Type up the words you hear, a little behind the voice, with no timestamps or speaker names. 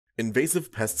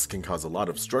Invasive pests can cause a lot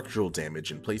of structural damage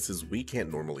in places we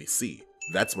can't normally see.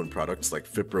 That's when products like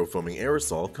FiPro Foaming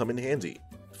Aerosol come in handy.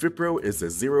 FiPro is a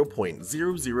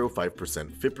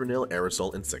 0.005% fipronil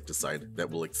aerosol insecticide that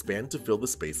will expand to fill the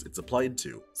space it's applied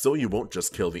to, so you won't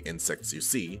just kill the insects you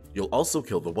see, you'll also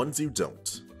kill the ones you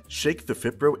don't. Shake the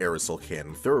FiPro aerosol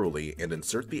can thoroughly and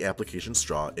insert the application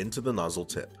straw into the nozzle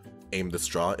tip. Aim the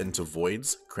straw into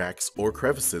voids, cracks, or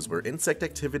crevices where insect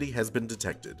activity has been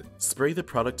detected. Spray the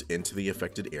product into the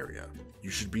affected area. You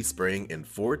should be spraying in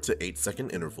 4 to 8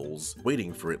 second intervals,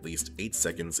 waiting for at least 8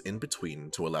 seconds in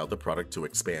between to allow the product to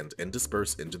expand and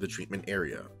disperse into the treatment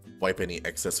area. Wipe any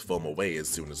excess foam away as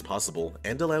soon as possible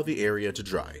and allow the area to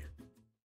dry.